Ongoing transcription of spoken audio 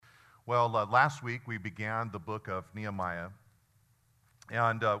Last week we began the book of Nehemiah,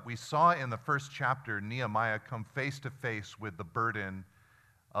 and we saw in the first chapter Nehemiah come face to face with the burden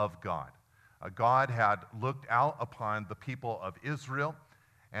of God. God had looked out upon the people of Israel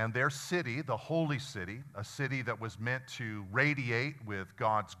and their city, the holy city, a city that was meant to radiate with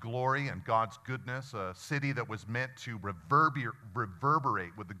God's glory and God's goodness, a city that was meant to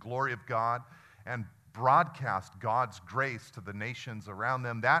reverberate with the glory of God and broadcast God's grace to the nations around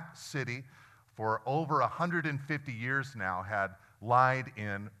them. That city, for over 150 years now, had lied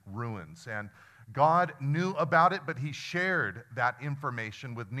in ruins. And God knew about it, but he shared that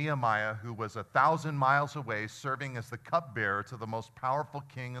information with Nehemiah, who was 1,000 miles away, serving as the cupbearer to the most powerful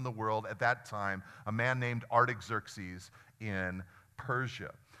king in the world at that time, a man named Artaxerxes in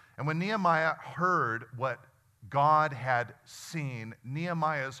Persia. And when Nehemiah heard what God had seen,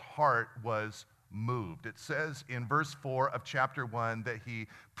 Nehemiah's heart was moved. It says in verse 4 of chapter 1 that he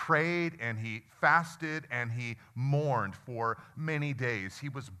prayed and he fasted and he mourned for many days. He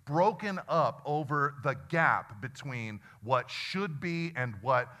was broken up over the gap between what should be and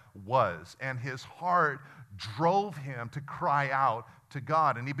what was. And his heart drove him to cry out to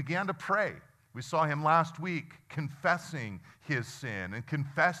God. And he began to pray. We saw him last week confessing his sin and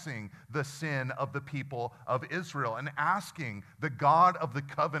confessing the sin of the people of Israel and asking the God of the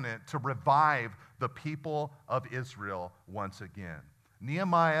covenant to revive the people of Israel once again.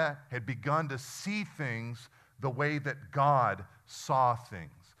 Nehemiah had begun to see things the way that God saw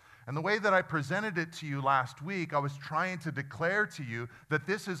things. And the way that I presented it to you last week, I was trying to declare to you that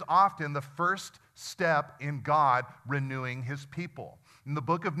this is often the first step in God renewing his people. In the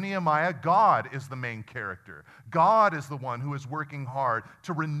book of Nehemiah, God is the main character. God is the one who is working hard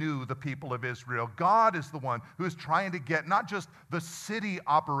to renew the people of Israel. God is the one who is trying to get not just the city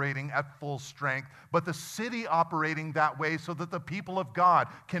operating at full strength, but the city operating that way so that the people of God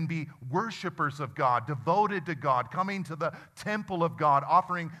can be worshipers of God, devoted to God, coming to the temple of God,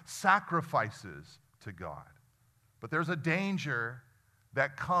 offering sacrifices to God. But there's a danger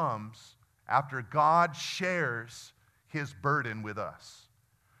that comes after God shares his burden with us.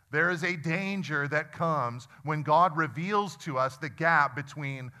 There is a danger that comes when God reveals to us the gap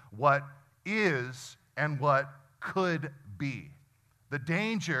between what is and what could be. The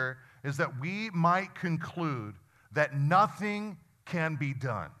danger is that we might conclude that nothing can be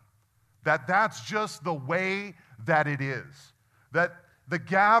done, that that's just the way that it is, that the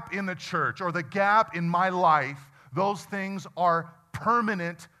gap in the church or the gap in my life, those things are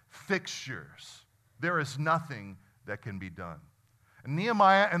permanent fixtures. There is nothing that can be done. And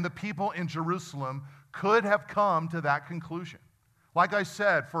Nehemiah and the people in Jerusalem could have come to that conclusion. Like I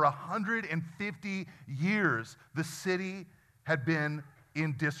said, for 150 years, the city had been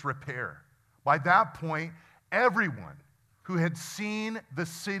in disrepair. By that point, everyone who had seen the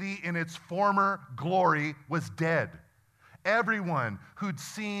city in its former glory was dead. Everyone who'd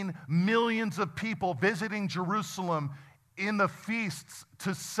seen millions of people visiting Jerusalem in the feasts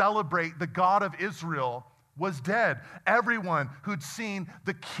to celebrate the God of Israel was dead. Everyone who'd seen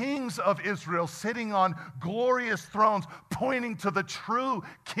the kings of Israel sitting on glorious thrones pointing to the true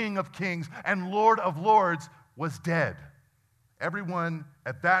King of Kings and Lord of Lords was dead. Everyone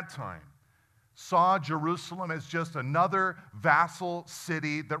at that time saw Jerusalem as just another vassal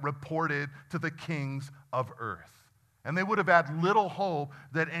city that reported to the kings of earth. And they would have had little hope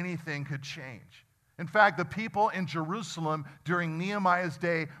that anything could change. In fact, the people in Jerusalem during Nehemiah's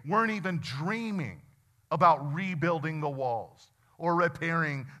day weren't even dreaming about rebuilding the walls or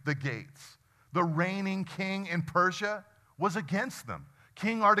repairing the gates. The reigning king in Persia was against them.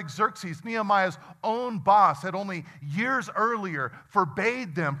 King Artaxerxes, Nehemiah's own boss, had only years earlier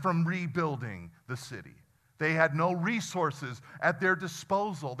forbade them from rebuilding the city. They had no resources at their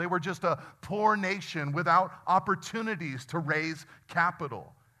disposal. They were just a poor nation without opportunities to raise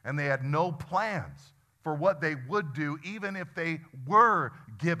capital. And they had no plans for what they would do, even if they were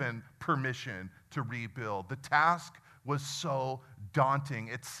given permission to rebuild. The task was so daunting,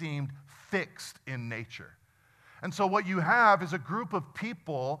 it seemed fixed in nature. And so what you have is a group of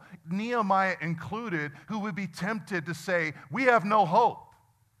people, Nehemiah included, who would be tempted to say, we have no hope.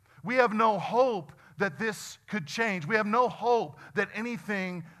 We have no hope that this could change. We have no hope that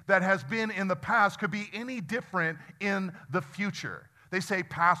anything that has been in the past could be any different in the future. They say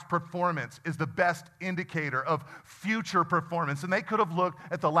past performance is the best indicator of future performance. And they could have looked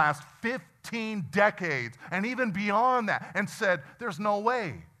at the last 15 decades and even beyond that and said, there's no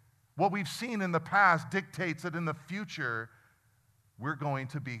way. What we've seen in the past dictates that in the future, we're going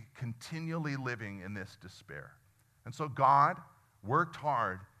to be continually living in this despair. And so God worked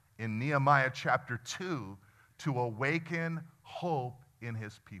hard in Nehemiah chapter 2 to awaken hope in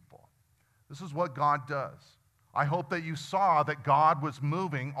his people. This is what God does. I hope that you saw that God was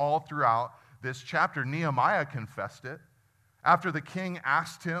moving all throughout this chapter. Nehemiah confessed it. After the king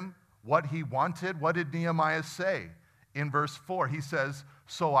asked him what he wanted, what did Nehemiah say? In verse 4, he says,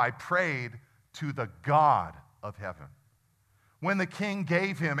 "So I prayed to the God of heaven." When the king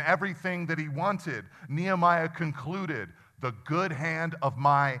gave him everything that he wanted, Nehemiah concluded, "The good hand of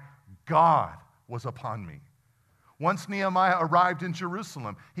my God was upon me." Once Nehemiah arrived in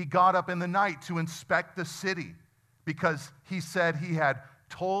Jerusalem, he got up in the night to inspect the city because he said he had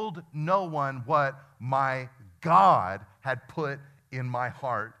told no one what my God had put in my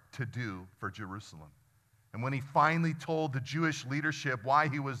heart to do for Jerusalem. And when he finally told the Jewish leadership why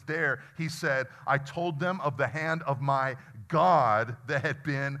he was there, he said, "I told them of the hand of my God that had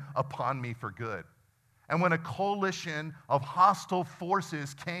been upon me for good." And when a coalition of hostile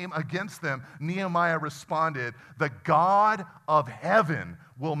forces came against them, Nehemiah responded, "The God of heaven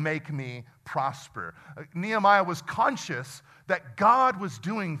will make me prosper." Nehemiah was conscious that God was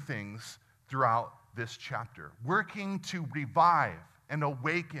doing things throughout this chapter, working to revive and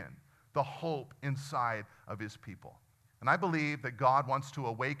awaken the hope inside of his people. And I believe that God wants to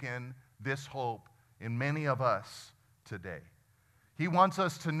awaken this hope in many of us today. He wants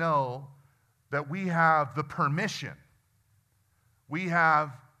us to know that we have the permission, we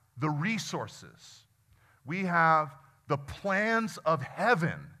have the resources, we have the plans of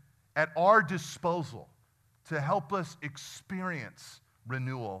heaven at our disposal to help us experience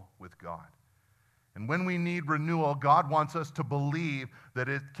renewal with God. And when we need renewal, God wants us to believe that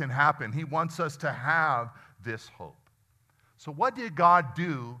it can happen. He wants us to have this hope. So what did God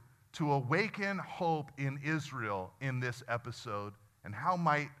do to awaken hope in Israel in this episode? And how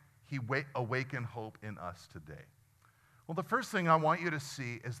might he awaken hope in us today? Well, the first thing I want you to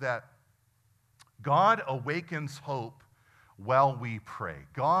see is that God awakens hope while we pray.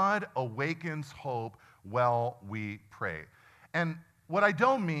 God awakens hope while we pray. And what I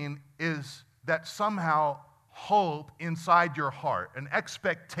don't mean is that somehow hope inside your heart, an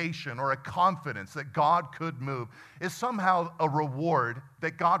expectation or a confidence that God could move, is somehow a reward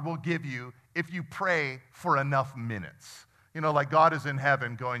that God will give you if you pray for enough minutes. You know, like God is in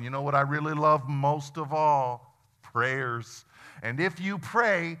heaven going, "You know what I really love most of all? Prayers. And if you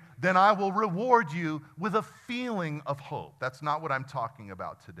pray, then I will reward you with a feeling of hope." That's not what I'm talking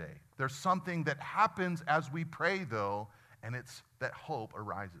about today. There's something that happens as we pray, though, and it's that hope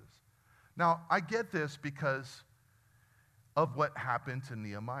arises. Now, I get this because of what happened to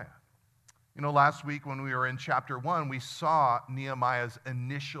Nehemiah. You know, last week when we were in chapter 1, we saw Nehemiah's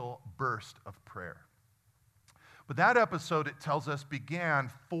initial burst of prayer. But that episode, it tells us, began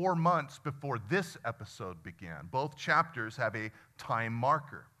 4 months before this episode began. Both chapters have a time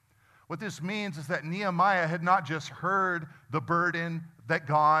marker. What this means is that Nehemiah had not just heard the burden that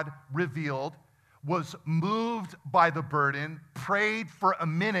God revealed, was moved by the burden, prayed for a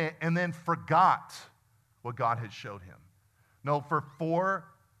minute, and then forgot what God had showed him. No, for 4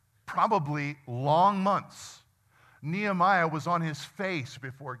 probably long months, Nehemiah was on his face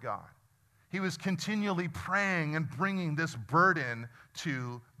before God. He was continually praying and bringing this burden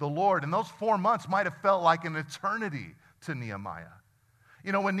to the Lord. And those 4 months might have felt like an eternity to Nehemiah.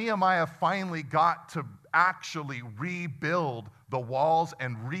 You know, when Nehemiah finally got to actually rebuild the walls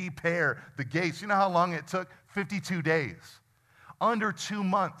and repair the gates, you know how long it took? 52 days. Under 2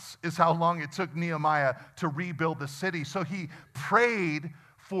 months is how long it took Nehemiah to rebuild the city. So he prayed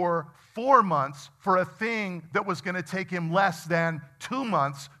for 4 months for a thing that was going to take him less than 2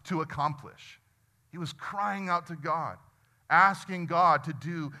 months to accomplish. He was crying out to God, asking God to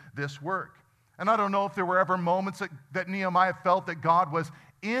do this work. And I don't know if there were ever moments that Nehemiah felt that God was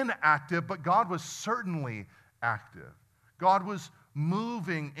inactive, but God was certainly active. God was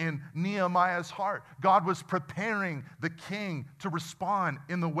moving in Nehemiah's heart. God was preparing the king to respond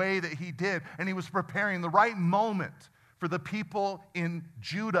in the way that he did, and he was preparing the right moment for the people in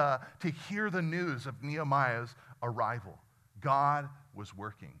Judah to hear the news of Nehemiah's arrival. God was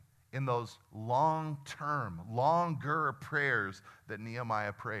working in those long-term, longer prayers that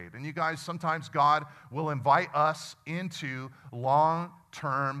Nehemiah prayed. And you guys, sometimes God will invite us into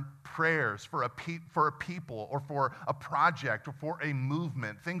long-term prayers for a people or for a project or for a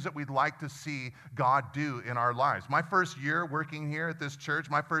movement, things that we'd like to see God do in our lives. My first year working here at this church,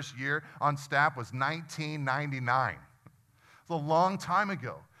 my first year on staff was 1999. It's a long time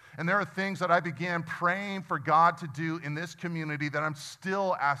ago. And there are things that I began praying for God to do in this community that I'm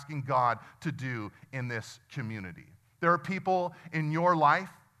still asking God to do in this community. There are people in your life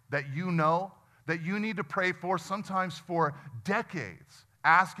that you know that you need to pray for, sometimes for decades,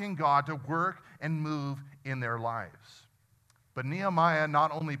 asking God to work and move in their lives. But Nehemiah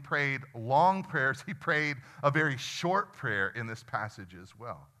not only prayed long prayers, he prayed a very short prayer in this passage as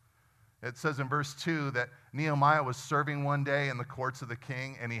well. It says in verse 2 that Nehemiah was serving one day in the courts of the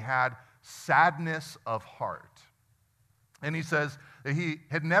king, and he had sadness of heart. And he says that he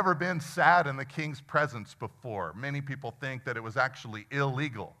had never been sad in the king's presence before. Many people think that it was actually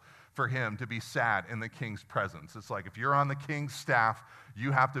illegal for him to be sad in the king's presence. It's like if you're on the king's staff,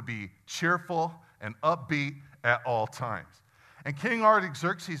 you have to be cheerful and upbeat at all times. And King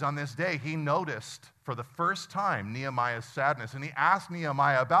Artaxerxes on this day, he noticed for the first time Nehemiah's sadness, and he asked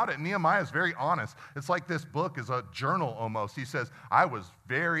Nehemiah about it. Nehemiah is very honest. It's like this book is a journal almost. He says, I was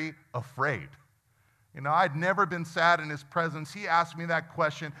very afraid. I'd never been sad in his presence. He asked me that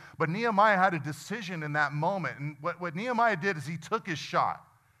question, but Nehemiah had a decision in that moment. And what Nehemiah did is he took his shot.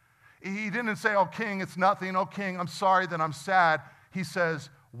 He didn't say, oh, king, it's nothing. Oh, king, I'm sorry that I'm sad. He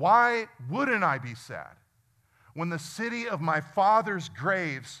says, why wouldn't I be sad? When the city of my father's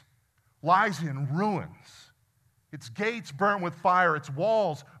graves lies in ruins, its gates burnt with fire, its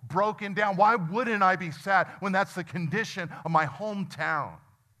walls broken down, why wouldn't I be sad when that's the condition of my hometown?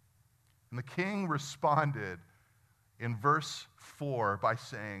 And the king responded in verse 4 by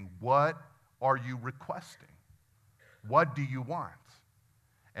saying, what are you requesting? What do you want?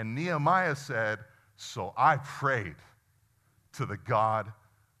 And Nehemiah said, so I prayed to the God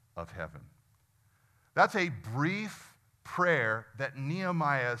of heaven. That's a brief prayer that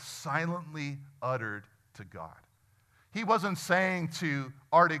Nehemiah silently uttered to God. He wasn't saying to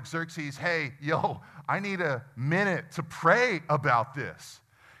Artaxerxes, hey, I need a minute to pray about this.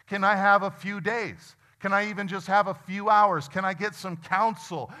 Can I have a few days? Can I even just have a few hours? Can I get some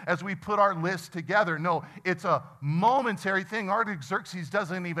counsel as we put our list together? No, it's a momentary thing. Artaxerxes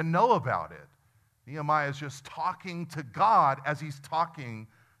doesn't even know about it. Nehemiah is just talking to God as he's talking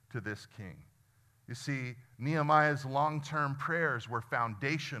to this king. You see, Nehemiah's long-term prayers were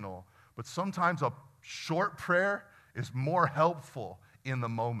foundational, but sometimes a short prayer is more helpful in the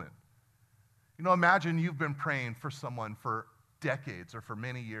moment. Imagine you've been praying for someone for decades or for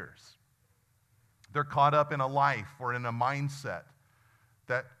many years. They're caught up in a life or in a mindset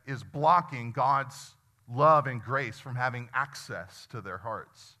that is blocking God's love and grace from having access to their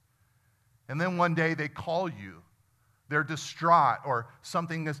hearts. And then one day they call you. They're distraught, or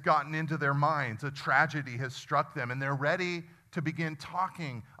something has gotten into their minds. A tragedy has struck them, and they're ready to begin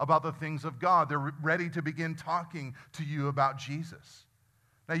talking about the things of God. They're ready to begin talking to you about Jesus.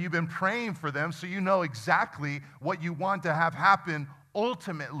 Now, you've been praying for them, so you know exactly what you want to have happen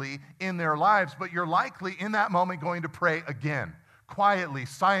ultimately in their lives, but you're likely in that moment going to pray again, quietly,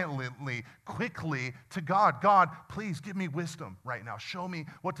 silently, quickly to God. God, please give me wisdom right now. Show me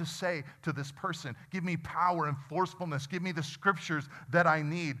what to say to this person. Give me power and forcefulness. Give me the scriptures that I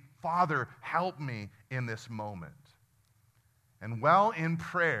need. Father, help me in this moment. And while in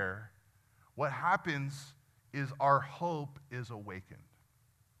prayer, what happens is our hope is awakened.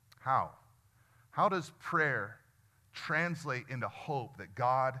 How? How does prayer translate into hope that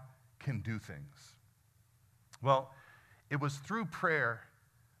God can do things? Well, it was through prayer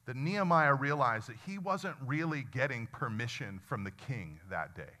that Nehemiah realized that he wasn't really getting permission from the king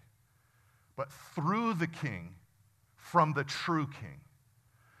that day, but through the king, from the true king.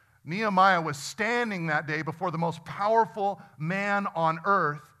 Nehemiah was standing that day before the most powerful man on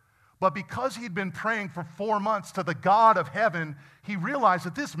earth, but because he'd been praying for 4 months to the God of heaven, he realized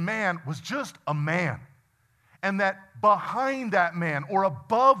that this man was just a man, and that behind that man, or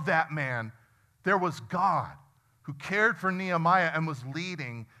above that man, there was God who cared for Nehemiah and was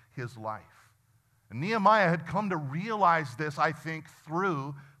leading his life. And Nehemiah had come to realize this, I think,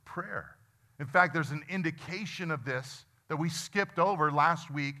 through prayer. In fact, there's an indication of this that we skipped over last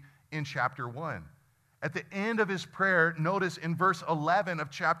week in chapter 1. At the end of his prayer, notice in verse 11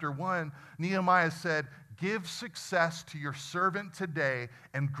 of chapter 1, Nehemiah said, give success to your servant today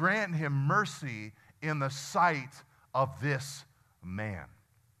and grant him mercy in the sight of this man.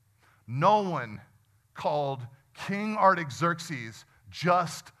 No one called King Artaxerxes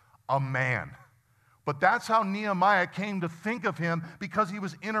just a man. But that's how Nehemiah came to think of him, because he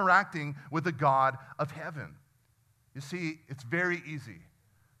was interacting with the God of heaven. You see, it's very easy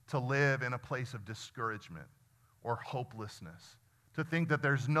to live in a place of discouragement or hopelessness, to think that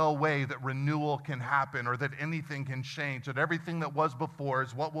there's no way that renewal can happen or that anything can change, that everything that was before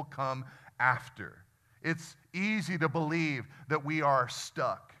is what will come after. It's easy to believe that we are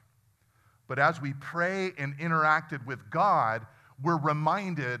stuck. But as we pray and interacted with God, we're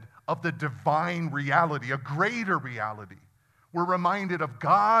reminded of the divine reality, a greater reality. We're reminded of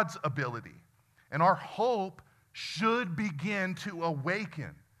God's ability. And our hope should begin to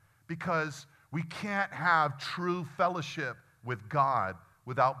awaken, because we can't have true fellowship with God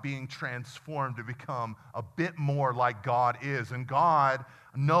without being transformed to become a bit more like God is. And God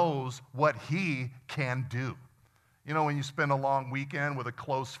knows what He can do. You know, when you spend a long weekend with a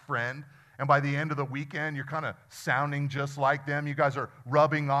close friend, and by the end of the weekend, you're kind of sounding just like them. You guys are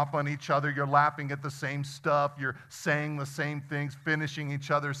rubbing off on each other. You're laughing at the same stuff. You're saying the same things, finishing each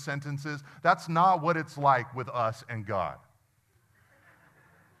other's sentences. That's not what it's like with us and God.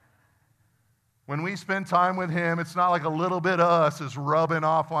 When we spend time with Him, it's not like a little bit of us is rubbing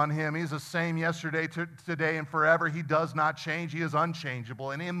off on Him. He's the same yesterday, today, and forever. He does not change. He is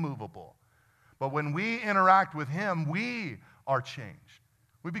unchangeable and immovable. But when we interact with Him, we are changed.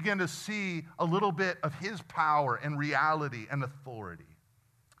 We begin to see a little bit of His power and reality and authority.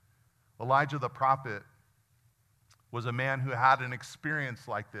 Elijah the prophet was a man who had an experience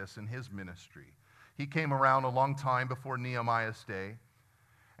like this in his ministry. He came around a long time before Nehemiah's day,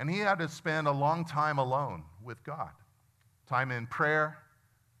 and he had to spend a long time alone with God. Time in prayer,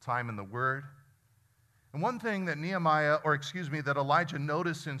 time in the Word. And one thing that that Elijah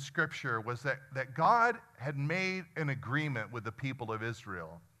noticed in Scripture was that God had made an agreement with the people of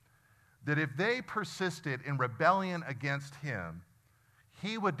Israel that if they persisted in rebellion against Him,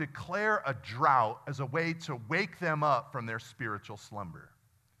 He would declare a drought as a way to wake them up from their spiritual slumber.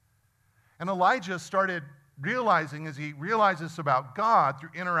 And Elijah started realizing, as he realized this about God through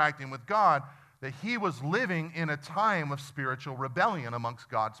interacting with God, that he was living in a time of spiritual rebellion amongst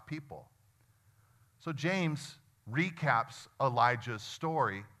God's people. So James recaps Elijah's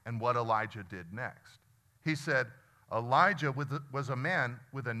story and what Elijah did next. He said, Elijah was a man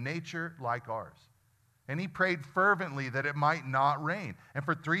with a nature like ours, and he prayed fervently that it might not rain. And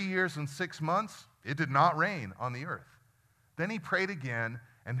for 3 years and 6 months, it did not rain on the earth. Then he prayed again,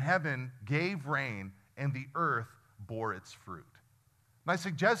 and heaven gave rain, and the earth bore its fruit. And I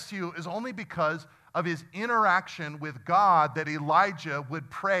suggest to you, is only because of his interaction with God that Elijah would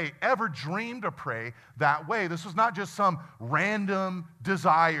pray, ever dream to pray that way. This was not just some random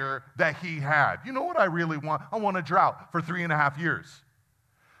desire that he had. You know what I really want? I want a drought for 3.5 years.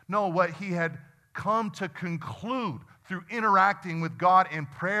 No, what he had come to conclude through interacting with God in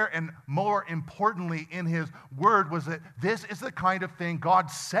prayer and more importantly in His Word was that this is the kind of thing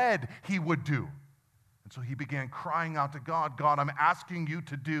God said He would do. So he began crying out to God, God, I'm asking you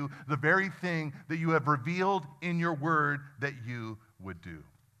to do the very thing that you have revealed in your word that you would do.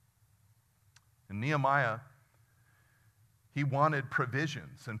 And Nehemiah, he wanted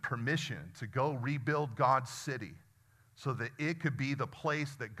provisions and permission to go rebuild God's city so that it could be the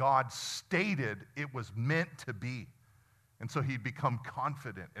place that God stated it was meant to be. And so he'd become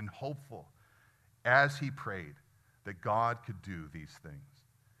confident and hopeful as he prayed that God could do these things.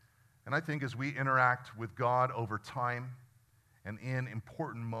 And I think as we interact with God over time and in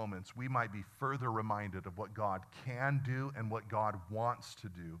important moments, we might be further reminded of what God can do and what God wants to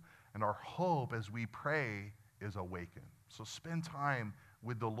do. And our hope as we pray is awakened. So spend time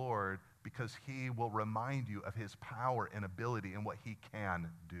with the Lord because He will remind you of His power and ability and what He can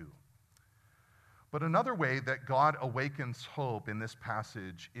do. But another way that God awakens hope in this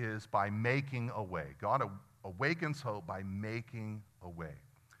passage is by making a way. God awakens hope by making a way.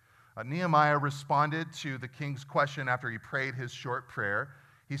 Nehemiah responded to the king's question after he prayed his short prayer.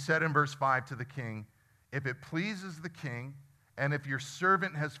 He said in verse 5 to the king, if it pleases the king, and if your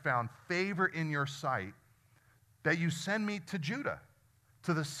servant has found favor in your sight, that you send me to Judah,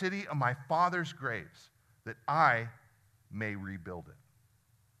 to the city of my father's graves, that I may rebuild it.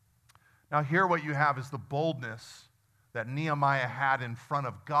 Now here what you have is the boldness that Nehemiah had in front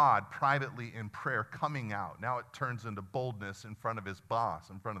of God privately in prayer coming out. Now it turns into boldness in front of his boss,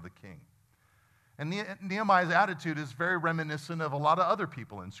 in front of the king. And Nehemiah's attitude is very reminiscent of a lot of other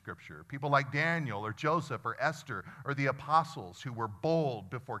people in Scripture. People like Daniel or Joseph or Esther or the apostles who were bold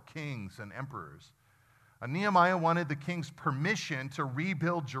before kings and emperors. Nehemiah wanted the king's permission to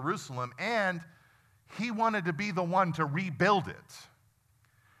rebuild Jerusalem, and he wanted to be the one to rebuild it.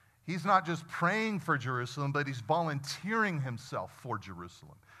 He's not just praying for Jerusalem, but he's volunteering himself for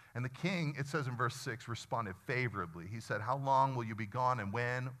Jerusalem. And the king, it says in verse 6, responded favorably. He said, how long will you be gone and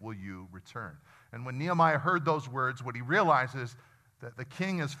when will you return? And when Nehemiah heard those words, what he realizes that the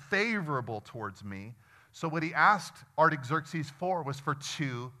king is favorable towards me. So what he asked Artaxerxes for was for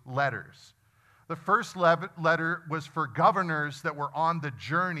 2 letters. The first letter was for governors that were on the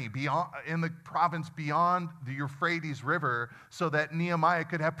journey in the province beyond the Euphrates River so that Nehemiah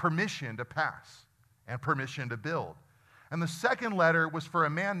could have permission to pass and permission to build. And the second letter was for a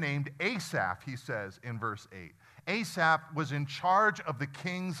man named Asaph, he says in verse 8. Asaph was in charge of the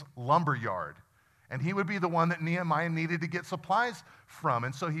king's lumberyard. And he would be the one that Nehemiah needed to get supplies from.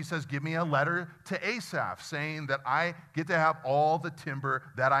 And so he says, give me a letter to Asaph saying that I get to have all the timber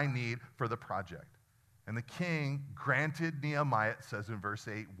that I need for the project. And the king granted Nehemiah, it says in verse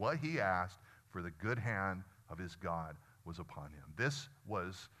 8, what he asked, for the good hand of his God was upon him. This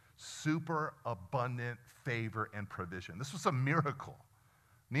was super abundant favor and provision. This was a miracle.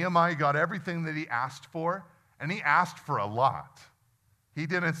 Nehemiah got everything that he asked for, and he asked for a lot. He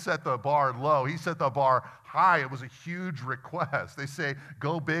didn't set the bar low. He set the bar high. It was a huge request. They say,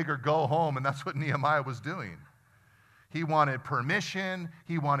 go big or go home, and that's what Nehemiah was doing. He wanted permission,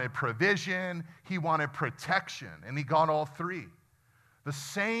 he wanted provision, he wanted protection, and he got all three. The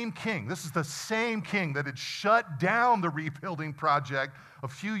same king, this is the same king that had shut down the rebuilding project a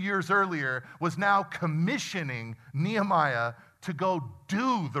few years earlier, was now commissioning Nehemiah to go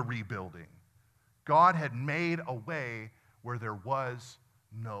do the rebuilding. God had made a way where there was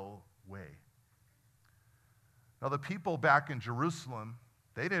no way. Now, the people back in Jerusalem,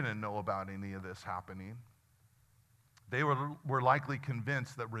 they didn't know about any of this happening. They were likely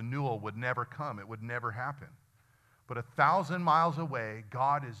convinced that renewal would never come. It would never happen. But 1,000 miles away,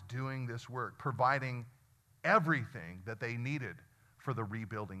 God is doing this work, providing everything that they needed for the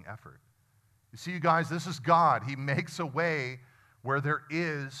rebuilding effort. You see, you guys, this is God. He makes a way where there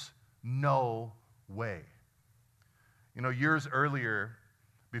is no way. You know, years earlier,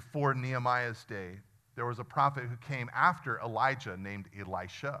 before Nehemiah's day, there was a prophet who came after Elijah named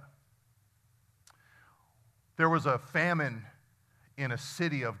Elisha. There was a famine in a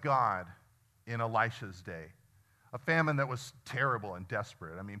city of God in Elisha's day, a famine that was terrible and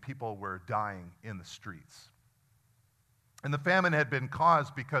desperate. I mean, people were dying in the streets. And the famine had been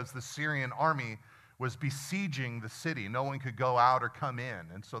caused because the Syrian army was besieging the city. No one could go out or come in,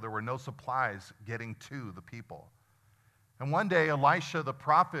 and so there were no supplies getting to the people. And one day, Elisha the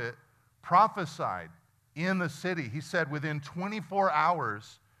prophet prophesied in the city. He said, within 24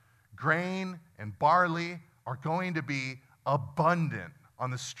 hours, grain and barley are going to be abundant on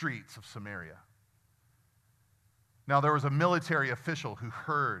the streets of Samaria. Now, there was a military official who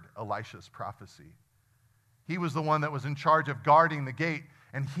heard Elisha's prophecy. He was the one that was in charge of guarding the gate,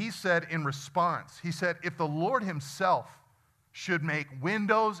 and he said in response, he said, if the Lord himself should make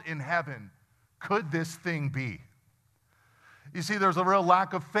windows in heaven, could this thing be? You see, there's a real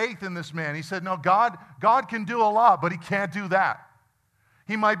lack of faith in this man. He said, no, God can do a lot, but he can't do that.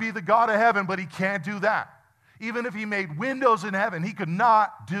 He might be the God of heaven, but he can't do that. Even if he made windows in heaven, he could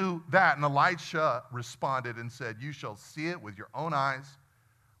not do that. And Elisha responded and said, you shall see it with your own eyes,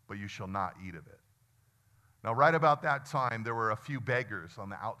 but you shall not eat of it. Now, right about that time, there were a few beggars on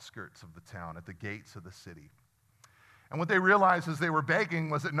the outskirts of the town at the gates of the city. And what they realized as they were begging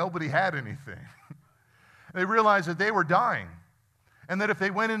was that nobody had anything. They realized that they were dying, and that if they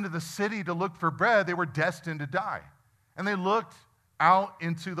went into the city to look for bread, they were destined to die. And they looked out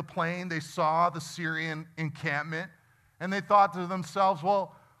into the plain, they saw the Syrian encampment, and they thought to themselves,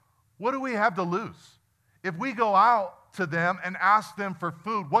 well, what do we have to lose? If we go out to them and ask them for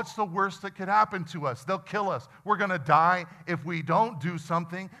food, what's the worst that could happen to us? They'll kill us. We're going to die if we don't do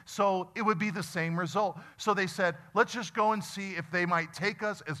something, so it would be the same result. So they said, let's just go and see if they might take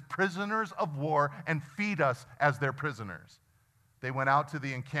us as prisoners of war and feed us as their prisoners. They went out to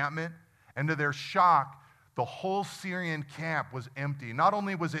the encampment, and to their shock, the whole Syrian camp was empty. Not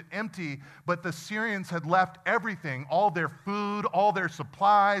only was it empty, but the Syrians had left everything, all their food, all their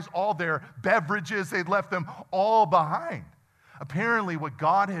supplies, all their beverages, they'd left them all behind. Apparently, what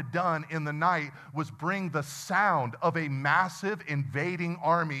God had done in the night was bring the sound of a massive invading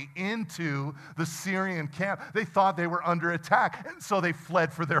army into the Syrian camp. They thought they were under attack, and so they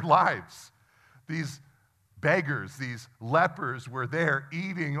fled for their lives. These beggars, these lepers, were there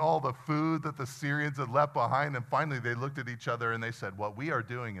eating all the food that the Syrians had left behind. And finally, they looked at each other and they said, what we are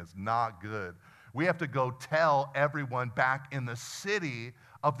doing is not good. We have to go tell everyone back in the city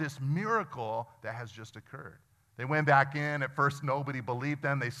of this miracle that has just occurred. They went back in. At first, nobody believed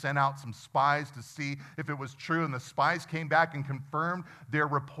them. They sent out some spies to see if it was true, and the spies came back and confirmed their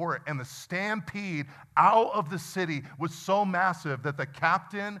report. And the stampede out of the city was so massive that the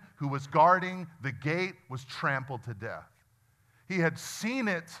captain who was guarding the gate was trampled to death. He had seen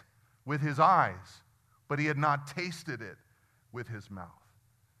it with his eyes, but he had not tasted it with his mouth.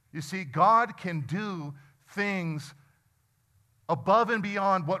 You see, God can do things above and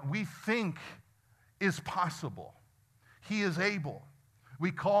beyond what we think is possible. He is able.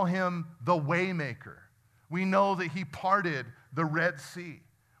 We call him the Waymaker. We know that he parted the Red Sea.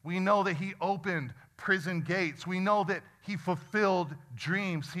 We know that he opened prison gates. We know that he fulfilled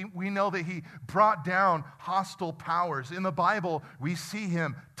dreams. We know that he brought down hostile powers. In the Bible, we see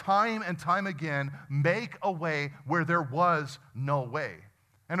him time and time again make a way where there was no way.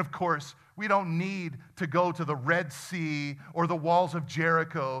 And of course, we don't need to go to the Red Sea or the walls of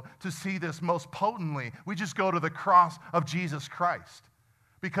Jericho to see this most potently. We just go to the cross of Jesus Christ,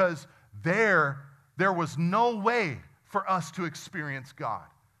 because there was no way for us to experience God.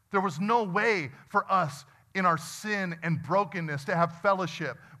 There was no way for us in our sin and brokenness to have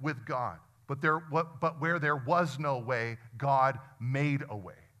fellowship with God. But where there was no way, God made a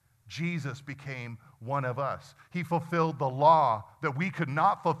way. Jesus became one of us. He fulfilled the law that we could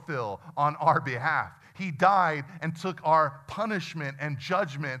not fulfill on our behalf. He died and took our punishment and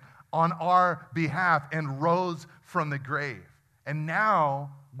judgment on our behalf and rose from the grave. And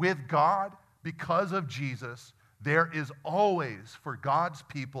now, with God, because of Jesus, there is always, for God's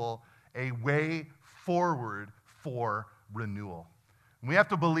people, a way forward for renewal. And we have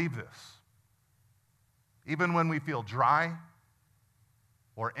to believe this. Even when we feel dry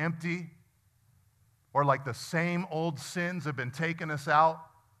or empty, or like the same old sins have been taking us out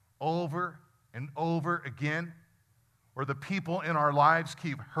over and over again, or the people in our lives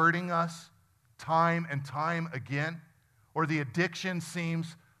keep hurting us time and time again, or the addiction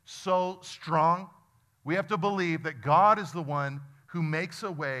seems so strong, we have to believe that God is the one who makes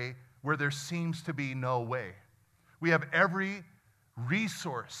a way where there seems to be no way. We have every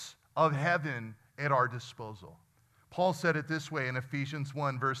resource of heaven at our disposal. Paul said it this way in Ephesians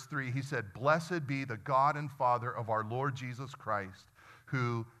 1, verse 3. He said, "Blessed be the God and Father of our Lord Jesus Christ,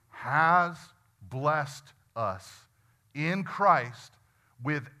 who has blessed us in Christ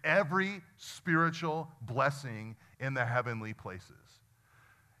with every spiritual blessing in the heavenly places."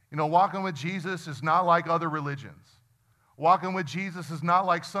 You know, walking with Jesus is not like other religions. Walking with Jesus is not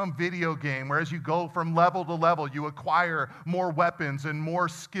like some video game where as you go from level to level, you acquire more weapons and more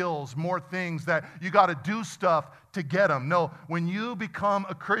skills, more things that you got to do stuff to get them. No, when you become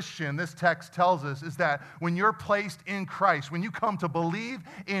a Christian, this text tells us, is that when you're placed in Christ, when you come to believe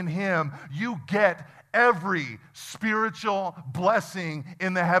in him, you get every spiritual blessing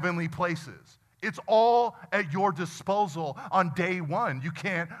in the heavenly places. It's all at your disposal on day one. You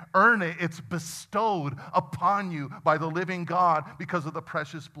can't earn it. It's bestowed upon you by the living God because of the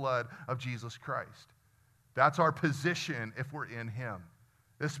precious blood of Jesus Christ. That's our position if we're in him.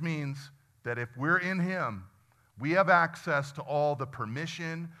 This means that if we're in him, we have access to all the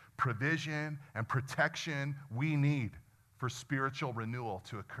permission, provision, and protection we need for spiritual renewal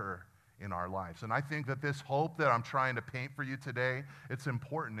to occur in our lives. And I think that this hope that I'm trying to paint for you today, it's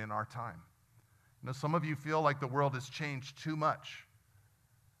important in our time. You know, some of you feel like the world has changed too much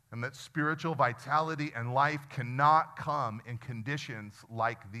and that spiritual vitality and life cannot come in conditions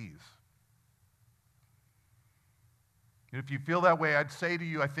like these. If you feel that way, I'd say to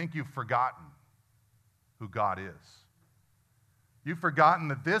you, I think you've forgotten who God is. You've forgotten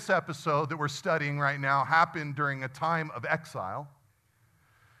that this episode that we're studying right now happened during a time of exile.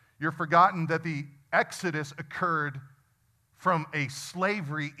 You've forgotten that the Exodus occurred from a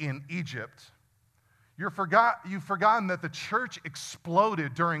slavery in Egypt. You've forgotten that the church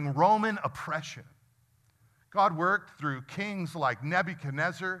exploded during Roman oppression. God worked through kings like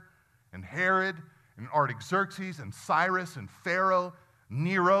Nebuchadnezzar and Herod and Artaxerxes and Cyrus and Pharaoh,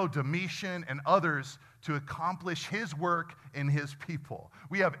 Nero, Domitian, and others to accomplish his work in his people.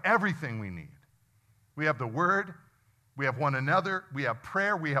 We have everything we need. We have the Word, we have one another, we have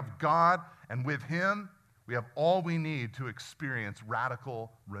prayer, we have God, and with him, we have all we need to experience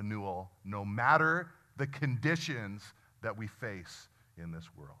radical renewal, no matter the conditions that we face in this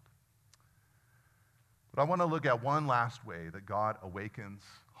world. But I want to look at one last way that God awakens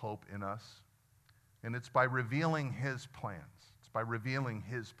hope in us, and it's by revealing his plans. It's by revealing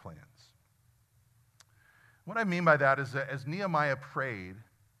his plans. What I mean by that is that as Nehemiah prayed,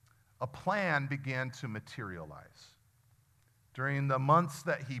 a plan began to materialize. During the months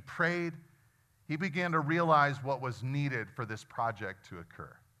that he prayed, he began to realize what was needed for this project to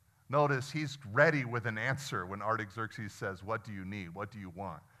occur. Notice he's ready with an answer when Artaxerxes says, "What do you need? What do you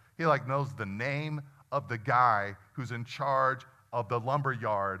want?" He knows the name of the guy who's in charge of the lumber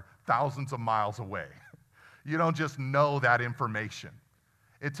yard thousands of miles away. You don't just know that information.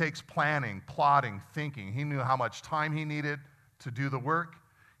 It takes planning, plotting, thinking. He knew how much time he needed to do the work.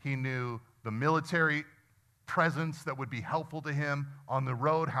 He knew the military presence that would be helpful to him on the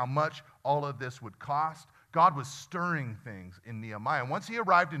road, how much all of this would cost. God was stirring things in Nehemiah. And once he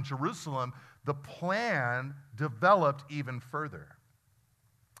arrived in Jerusalem, the plan developed even further.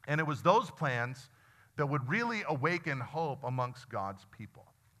 And it was those plans that would really awaken hope amongst God's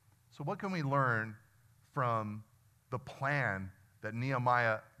people. So what can we learn from the plan that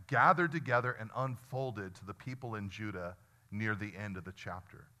Nehemiah gathered together and unfolded to the people in Judah near the end of the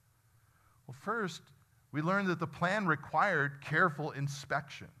chapter? Well, first, we learned that the plan required careful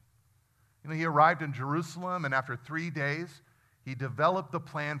inspection. He arrived in Jerusalem, and after 3 days, he developed the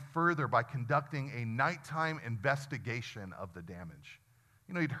plan further by conducting a nighttime investigation of the damage.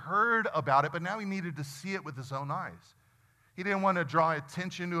 He'd heard about it, but now he needed to see it with his own eyes. He didn't want to draw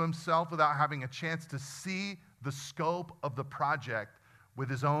attention to himself without having a chance to see the scope of the project with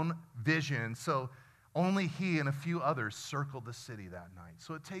his own vision. So only he and a few others circled the city that night.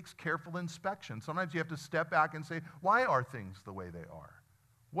 So it takes careful inspection. Sometimes you have to step back and say, why are things the way they are?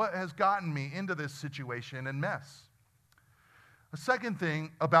 What has gotten me into this situation and mess? The second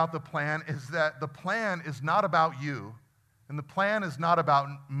thing about the plan is that the plan is not about you, and the plan is not about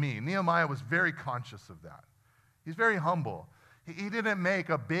me. Nehemiah was very conscious of that. He's very humble. He didn't make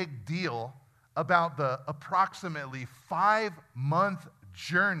a big deal about the approximately 5-month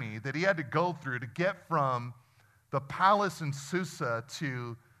journey that he had to go through to get from the palace in Susa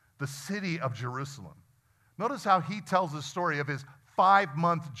to the city of Jerusalem. Notice how he tells the story of his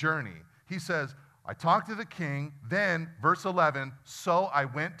 5-month journey. He says, I talked to the king, then, verse 11, so I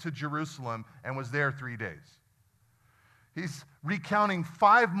went to Jerusalem and was there 3 days. He's recounting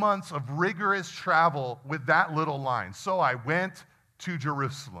 5 months of rigorous travel with that little line. So I went to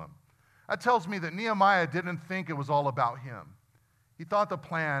Jerusalem. That tells me that Nehemiah didn't think it was all about him. He thought the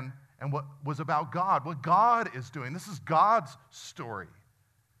plan and what was about God, what God is doing. This is God's story.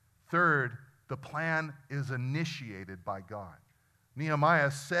 Third, the plan is initiated by God. Nehemiah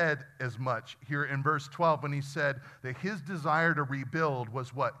said as much here in verse 12 when he said that his desire to rebuild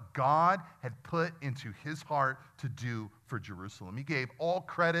was what God had put into his heart to do for Jerusalem. He gave all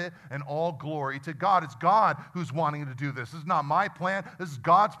credit and all glory to God. It's God who's wanting to do this. This is not my plan. This is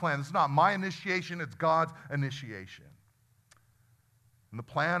God's plan. This is not my initiation. It's God's initiation. And the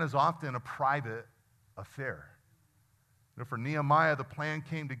plan is often a private affair. For Nehemiah, the plan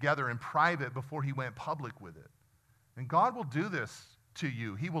came together in private before he went public with it. And God will do this to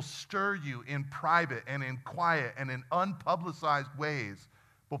you. He will stir you in private and in quiet and in unpublicized ways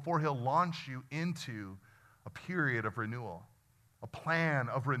before he'll launch you into a period of renewal, a plan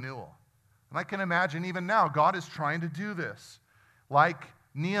of renewal. And I can imagine even now, God is trying to do this. Like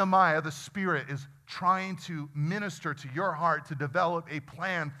Nehemiah, the Spirit is trying to minister to your heart to develop a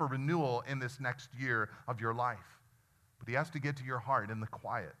plan for renewal in this next year of your life. But he has to get to your heart in the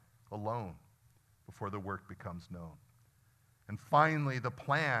quiet, alone, before the work becomes known. And finally, the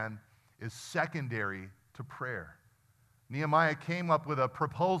plan is secondary to prayer. Nehemiah came up with a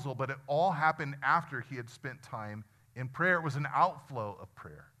proposal, but it all happened after he had spent time in prayer. It was an outflow of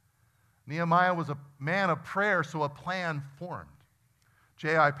prayer. Nehemiah was a man of prayer, so a plan formed.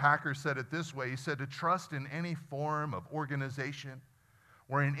 J.I. Packer said it this way. He said, to trust in any form of organization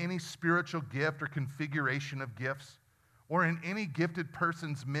or in any spiritual gift or configuration of gifts or in any gifted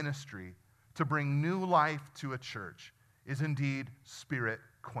person's ministry to bring new life to a church is indeed spirit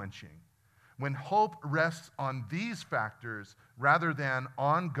quenching. When hope rests on these factors rather than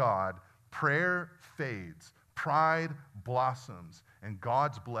on God, prayer fades, pride blossoms, and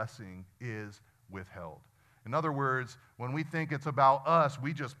God's blessing is withheld. In other words, when we think it's about us,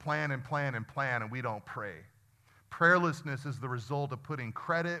 we just plan and plan and plan, and we don't pray. Prayerlessness is the result of putting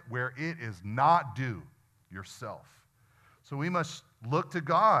credit where it is not due, yourself. So we must look to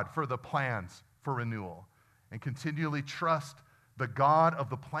God for the plans for renewal and continually trust the God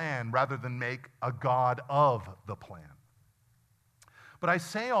of the plan rather than make a God of the plan. But I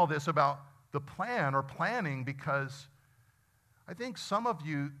say all this about the plan or planning because I think some of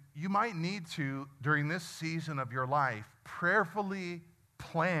you might need to, during this season of your life, prayerfully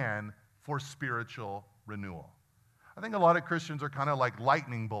plan for spiritual renewal. I think a lot of Christians are kind of like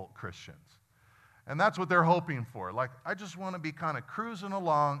lightning bolt Christians. And that's what they're hoping for. Like, I just want to be kind of cruising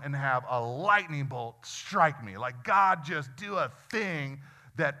along and have a lightning bolt strike me. Like, God just do a thing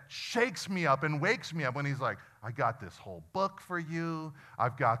that shakes me up and wakes me up when he's like, I got this whole book for you.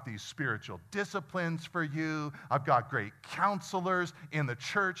 I've got these spiritual disciplines for you. I've got great counselors in the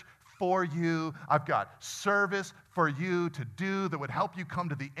church for you. I've got service for you to do that would help you come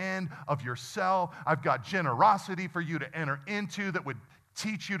to the end of yourself. I've got generosity for you to enter into that would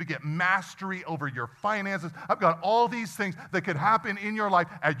teach you to get mastery over your finances. I've got all these things that could happen in your life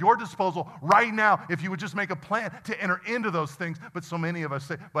at your disposal right now if you would just make a plan to enter into those things. But so many of us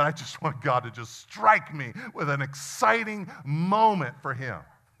say, but I just want God to just strike me with an exciting moment for him.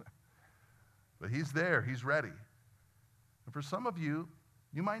 But he's there. He's ready. And for some of you,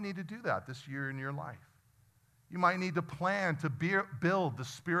 you might need to do that this year in your life. You might need to plan to build the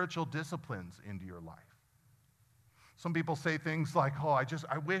spiritual disciplines into your life. Some people say things like, oh,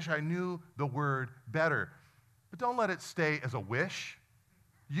 I wish I knew the word better. But don't let it stay as a wish.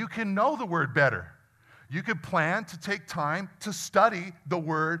 You can know the word better. You could plan to take time to study the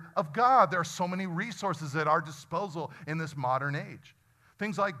Word of God. There are so many resources at our disposal in this modern age.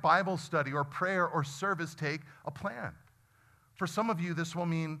 Things like Bible study or prayer or service take a plan. For some of you, this will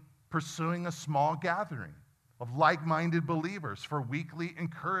mean pursuing a small gathering of like-minded believers for weekly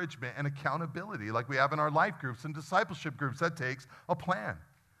encouragement and accountability, like we have in our life groups and discipleship groups. That takes a plan.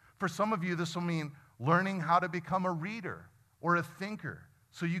 For some of you, this will mean learning how to become a reader or a thinker,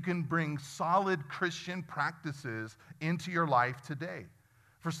 so you can bring solid Christian practices into your life today.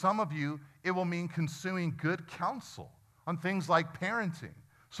 For some of you, it will mean consuming good counsel on things like parenting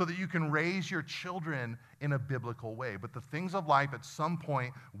so that you can raise your children in a biblical way. But the things of life at some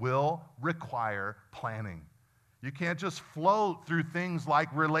point will require planning. You can't just float through things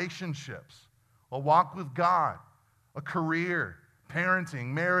like relationships, a walk with God, a career, parenting,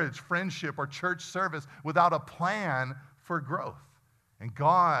 marriage, friendship, or church service without a plan for growth. And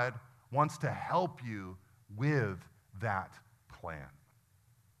God wants to help you with that plan.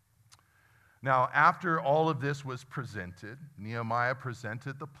 Now, after all of this was presented, Nehemiah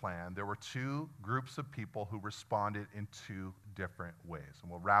presented the plan. There were two groups of people who responded in two different ways. And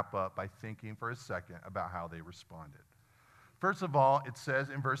we'll wrap up by thinking for a second about how they responded. First of all, it says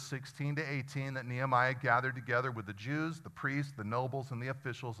in verse 16 to 18 that Nehemiah gathered together with the Jews, the priests, the nobles, and the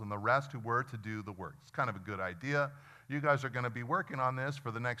officials, and the rest who were to do the work. It's kind of a good idea. You guys are going to be working on this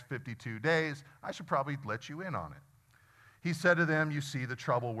for the next 52 days. I should probably let you in on it. He said to them, you see the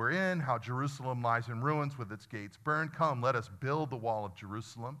trouble we're in, how Jerusalem lies in ruins with its gates burned. Come, let us build the wall of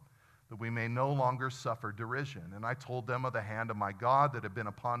Jerusalem, that we may no longer suffer derision. And I told them of the hand of my God that had been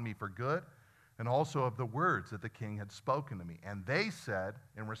upon me for good, and also of the words that the king had spoken to me. And they said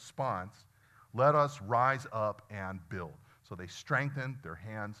in response, let us rise up and build. So they strengthened their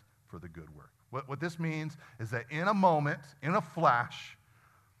hands for the good work. What this means is that in a moment, in a flash,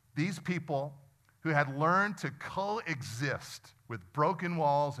 these people who had learned to coexist with broken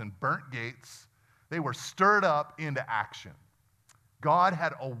walls and burnt gates, they were stirred up into action. God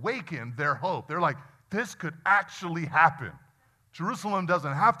had awakened their hope. They're like, this could actually happen. Jerusalem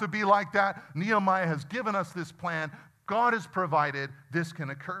doesn't have to be like that. Nehemiah has given us this plan. God has provided this can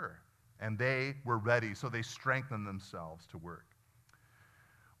occur. And they were ready, so they strengthened themselves to work.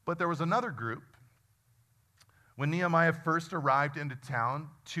 But there was another group. When Nehemiah first arrived into town,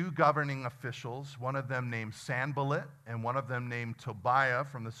 two governing officials, one of them named Sanballat and one of them named Tobiah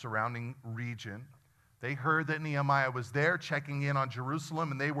from the surrounding region, they heard that Nehemiah was there checking in on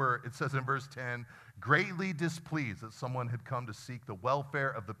Jerusalem, and they were, it says in verse 10, greatly displeased that someone had come to seek the welfare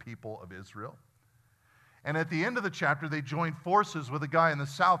of the people of Israel. And at the end of the chapter, they joined forces with a guy in the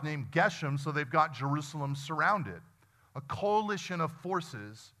south named Geshem, so they've got Jerusalem surrounded. A coalition of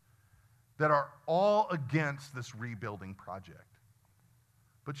forces that are all against this rebuilding project.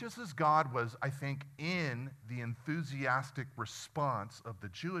 But just as God was, I think, in the enthusiastic response of the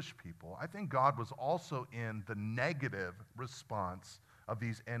Jewish people, I think God was also in the negative response of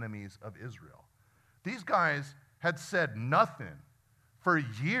these enemies of Israel. These guys had said nothing for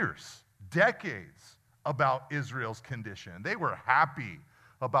years, decades, about Israel's condition. They were happy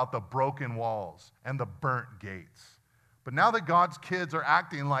about the broken walls and the burnt gates. But now that God's kids are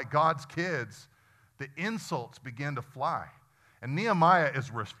acting like God's kids, the insults begin to fly. And Nehemiah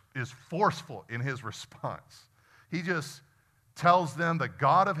is forceful in his response. He just tells them the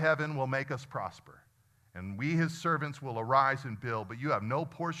God of heaven will make us prosper, and we, his servants, will arise and build, but you have no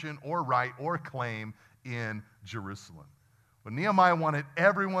portion or right or claim in Jerusalem. What Nehemiah wanted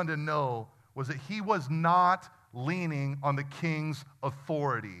everyone to know was that he was not leaning on the king's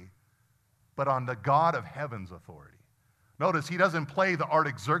authority, but on the God of heaven's authority. Notice he doesn't play the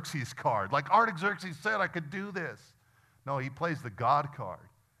Artaxerxes card. Like Artaxerxes said, I could do this. No, he plays the God card.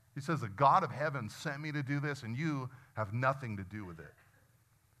 He says, the God of heaven sent me to do this, and you have nothing to do with it.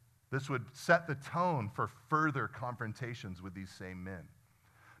 This would set the tone for further confrontations with these same men.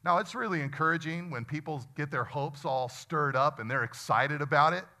 Now, it's really encouraging when people get their hopes all stirred up and they're excited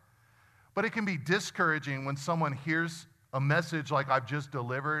about it. But it can be discouraging when someone hears a message like I've just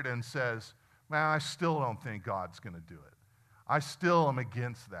delivered and says, man, I still don't think God's going to do it. I still am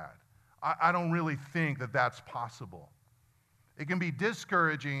against that. I don't really think that that's possible. It can be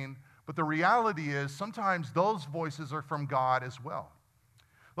discouraging, but the reality is sometimes those voices are from God as well.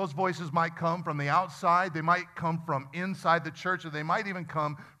 Those voices might come from the outside, they might come from inside the church, or they might even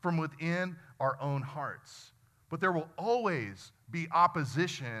come from within our own hearts. But there will always be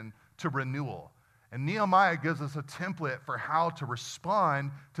opposition to renewal. And Nehemiah gives us a template for how to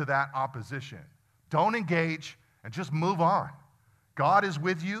respond to that opposition. Don't engage and just move on. God is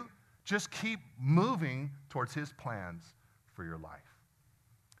with you. Just keep moving towards his plans for your life.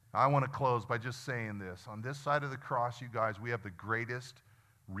 I want to close by just saying this. On this side of the cross, you guys, we have the greatest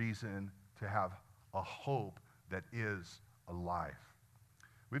reason to have a hope that is alive.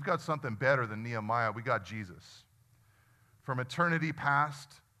 We've got something better than Nehemiah. We got Jesus. From eternity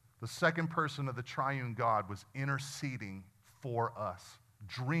past, the second person of the triune God was interceding for us,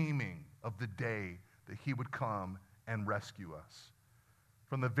 dreaming of the day that he would come and rescue us.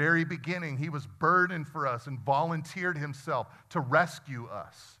 From the very beginning, he was burdened for us and volunteered himself to rescue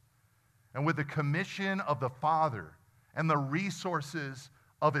us. And with the commission of the Father and the resources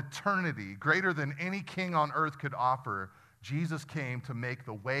of eternity, greater than any king on earth could offer, Jesus came to make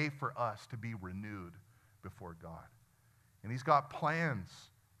the way for us to be renewed before God. And he's got plans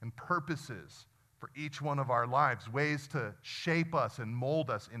and purposes for each one of our lives, ways to shape us and mold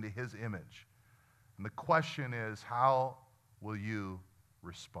us into his image. And the question is, how will you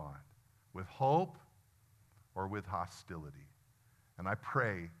respond? With hope or with hostility? And I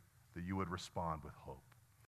pray that you would respond with hope.